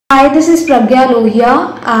Hi, this is Pragya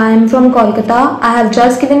Lohia. I'm from Kolkata. I have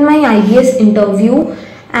just given my IBS interview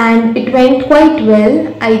and it went quite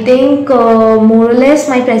well. I think more or less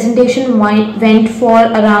my presentation went for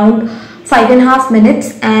around 5.5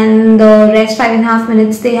 minutes, and the rest 5.5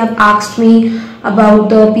 minutes they have asked me about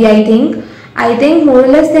the PI thing. I think more or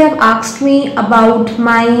less they have asked me about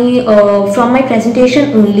my from my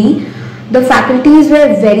presentation only. The faculties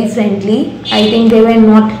were very friendly. I think they were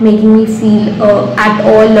not making me feel at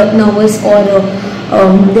all nervous, or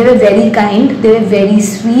they were very kind. They were very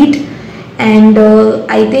sweet, and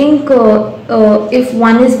I think if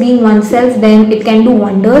one is being oneself, then it can do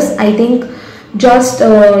wonders. I think just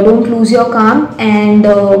don't lose your calm, and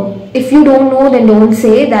if you don't know, then don't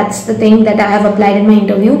say. That's the thing that I have applied in my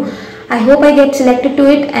interview. I hope I get selected to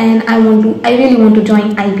it, and I really want to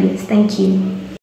join IBS. Thank you.